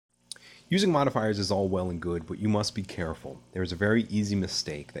Using modifiers is all well and good, but you must be careful. There's a very easy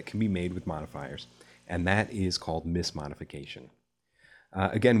mistake that can be made with modifiers, and that is called mismodification.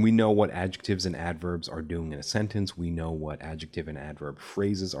 Again, we know what adjectives and adverbs are doing in a sentence. We know what adjective and adverb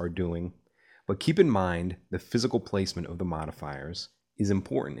phrases are doing. But keep in mind the physical placement of the modifiers is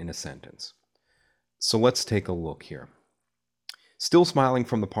important in a sentence. So let's take a look here. Still smiling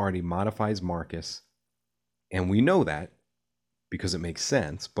from the party modifies Marcus, and we know that because it makes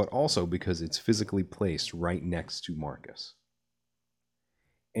sense, but also because it's physically placed right next to Marcus.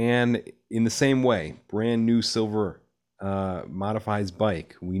 And in the same way, brand new silver modifies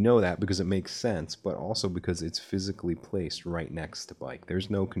bike. We know that because it makes sense, but also because it's physically placed right next to bike. There's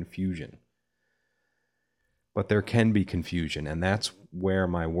no confusion. But there can be confusion, and that's where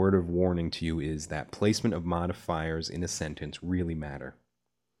my word of warning to you is that placement of modifiers in a sentence really matter.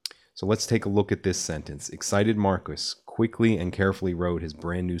 So let's take a look at this sentence. Excited Marcus quickly and carefully rode his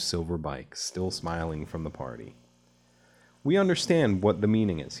brand new silver bike, still smiling from the party. We understand what the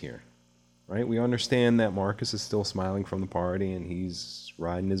meaning is here, right? We understand that Marcus is still smiling from the party and he's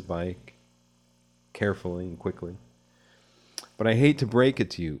riding his bike carefully and quickly. But I hate to break it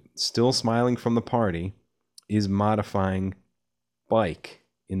to you, still smiling from the party is modifying bike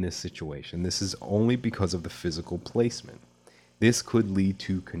in this situation. This is only because of the physical placement. This could lead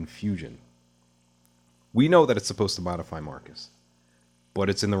to confusion. We know that it's supposed to modify Marcus, but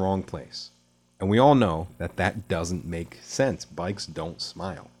it's in the wrong place. And we all know that that doesn't make sense. Bikes don't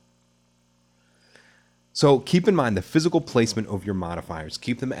smile. So keep in mind the physical placement of your modifiers.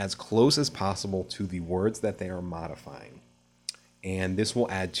 Keep them as close as possible to the words that they are modifying. And this will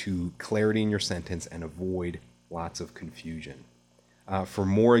add to clarity in your sentence and avoid lots of confusion. For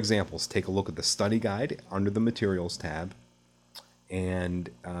more examples, take a look at the study guide under the materials tab and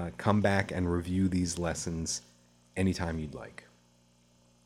come back and review these lessons anytime you'd like.